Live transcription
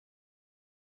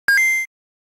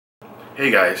Hey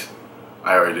guys,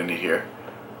 Indie here.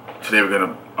 Today we're going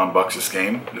to unbox this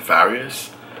game,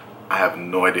 Nefarious. I have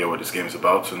no idea what this game is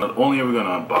about, so not only are we going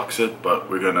to unbox it, but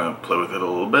we're going to play with it a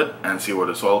little bit and see what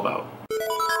it's all about.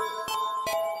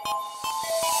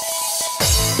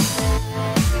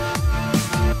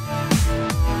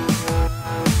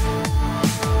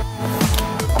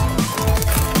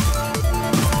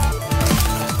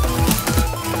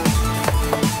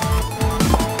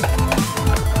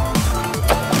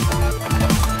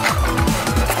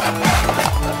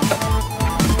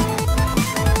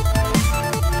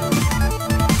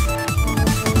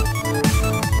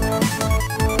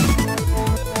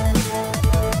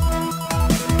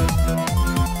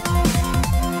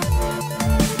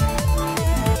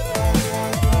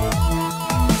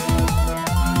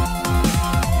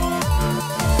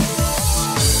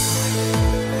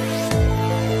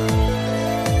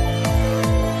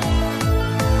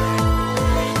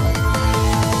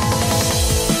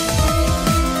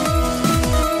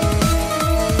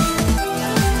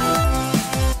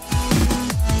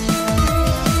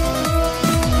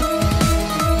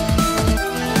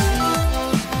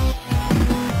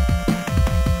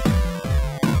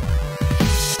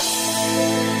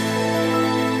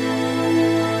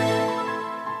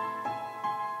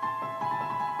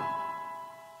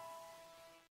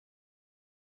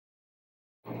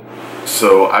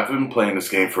 So I've been playing this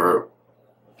game for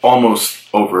almost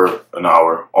over an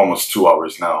hour, almost 2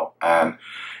 hours now, and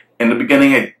in the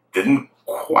beginning I didn't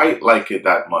quite like it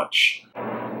that much.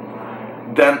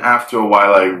 Then after a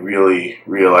while I really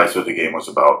realized what the game was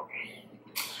about.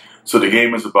 So the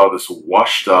game is about this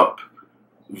washed up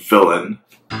villain.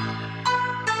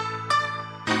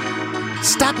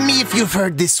 Stop me if you've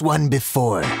heard this one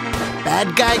before.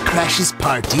 Bad guy crashes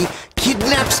party,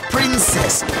 kidnaps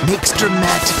princess, makes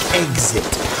dramatic exit.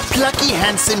 Plucky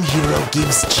handsome hero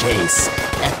gives chase.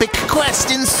 Epic quest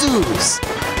ensues.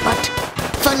 But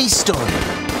funny story.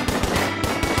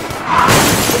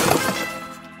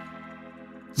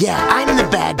 Yeah, I'm the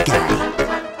bad guy.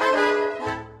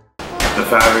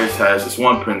 Nefarious has this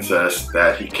one princess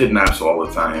that he kidnaps all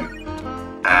the time,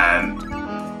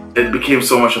 and it became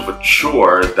so much of a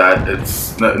chore that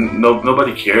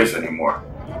nobody cares anymore.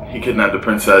 He kidnapped the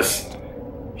princess.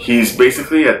 He's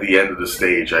basically at the end of the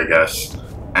stage, I guess,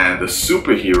 and the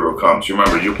superhero comes.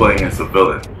 Remember, you're playing against the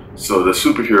villain, so the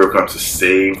superhero comes to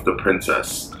save the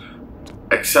princess.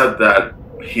 Except that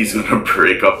he's gonna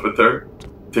break up with her.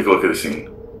 Take a look at the scene.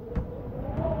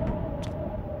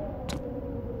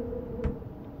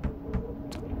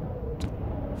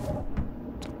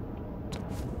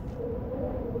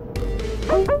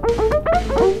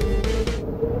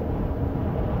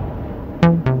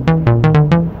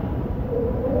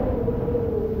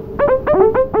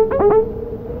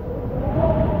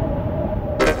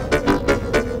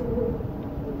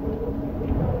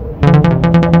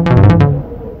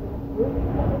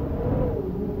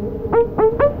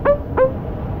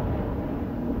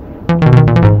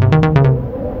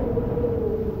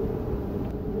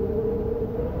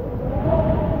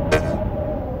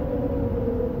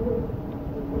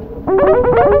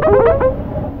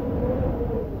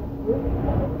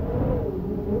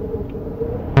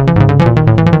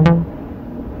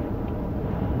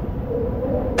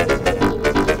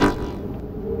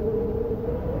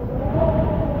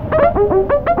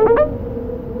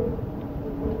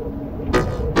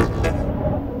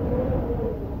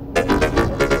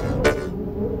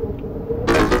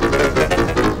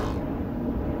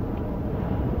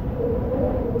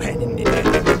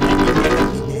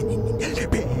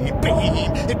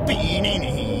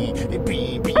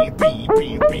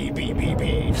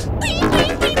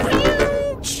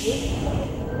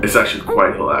 It's actually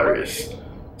quite hilarious.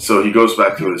 So he goes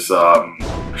back to his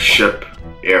ship,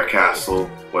 air castle,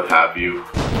 what have you.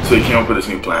 So he came up with this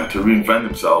new plan to reinvent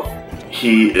himself.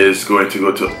 He is going to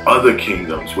go to other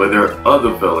kingdoms where there are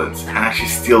other villains and actually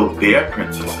steal their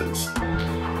princesses.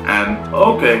 And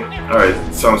okay,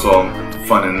 alright, sounds all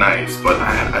fun and nice, but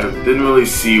I didn't really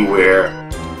see where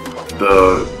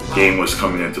the game was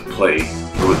coming into play.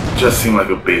 It would just seem like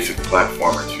a basic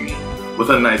platformer to me, with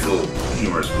a nice little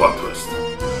humorous plot twist,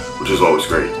 which is always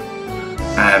great.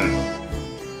 And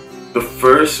the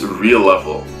first real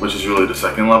level, which is really the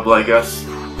second level I guess,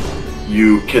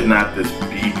 you kidnap this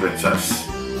bee princess.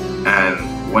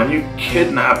 And when you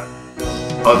kidnap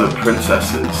other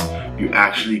princesses, you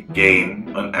actually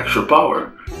gain an extra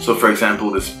power. So for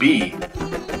example, this bee,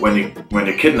 when you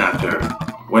kidnapped her,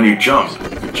 when you jump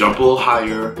a little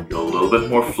higher, you're a little bit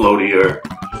more floatier,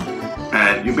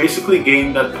 and you basically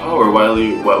gain that power while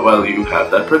you have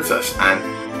that princess. And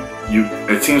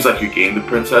it seems like you gain the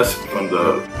princess from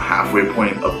the halfway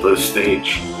point of the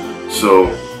stage, so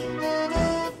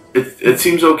it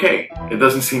seems okay. It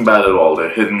doesn't seem bad at all. There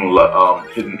are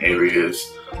hidden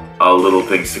areas, little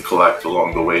things to collect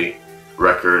along the way,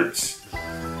 records.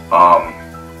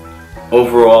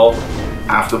 Overall,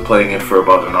 after playing it for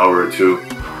about an hour or two,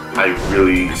 I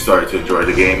really started to enjoy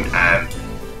the game, and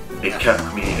it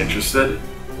kept me interested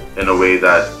in a way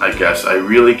that I guess I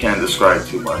really can't describe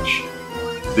too much.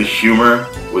 The humor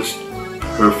was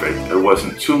perfect. It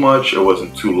wasn't too much, it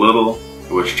wasn't too little,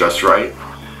 it was just right,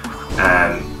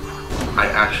 and I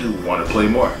actually want to play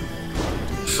more.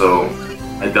 So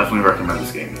I definitely recommend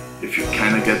this game. If you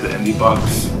kind of get the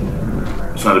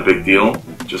IndieBox, it's not a big deal.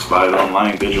 Just buy it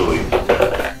online digitally.